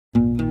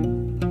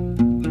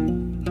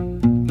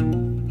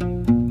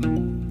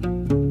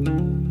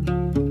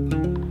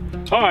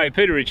Hi,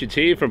 Peter Richards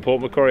here from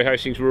Port Macquarie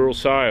Hastings Rural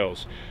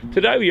Sales.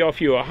 Today we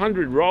offer you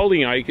 100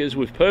 rolling acres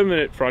with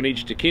permanent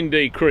frontage to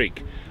Kindee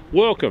Creek.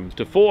 Welcome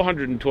to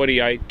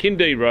 428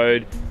 Kindee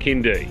Road,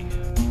 Kindee.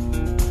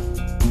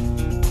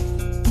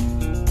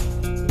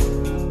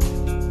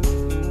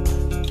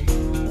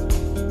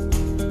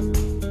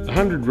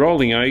 100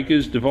 rolling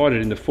acres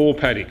divided into 4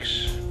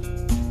 paddocks.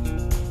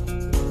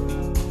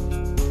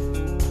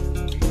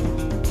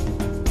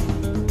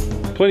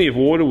 Plenty of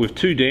water with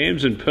 2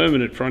 dams and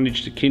permanent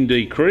frontage to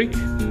Kindee Creek.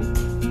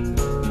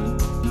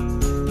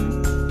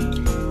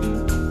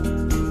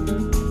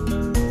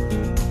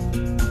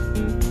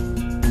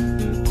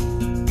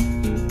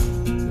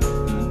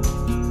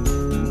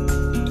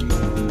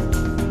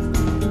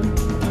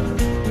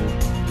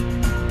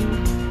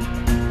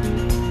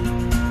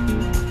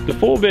 The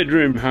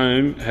 4-bedroom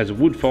home has a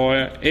wood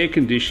fire, air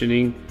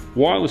conditioning,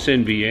 wireless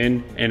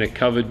NBN and a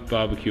covered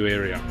barbecue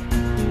area.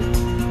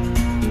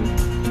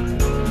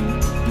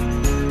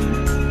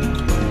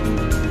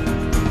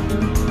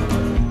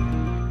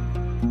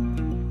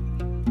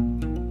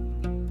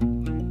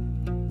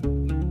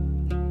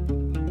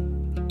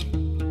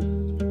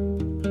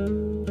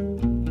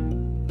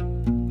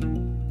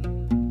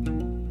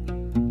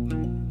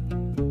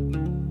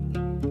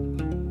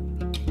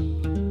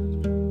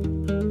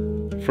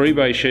 Free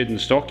bay shed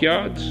and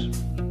stockyards.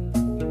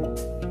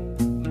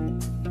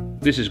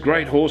 This is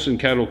great horse and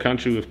cattle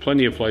country with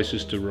plenty of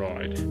places to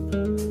ride.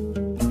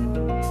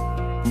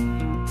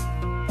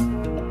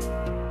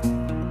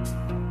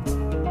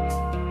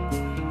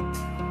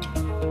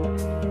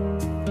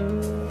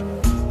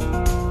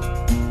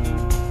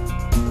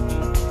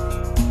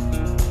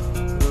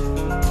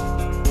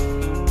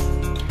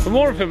 For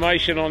more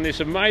information on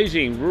this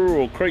amazing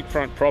rural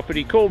creekfront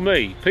property, call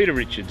me, Peter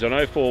Richards, on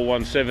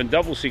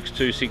 0417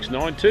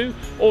 662692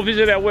 or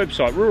visit our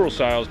website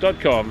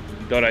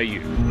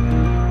ruralsales.com.au.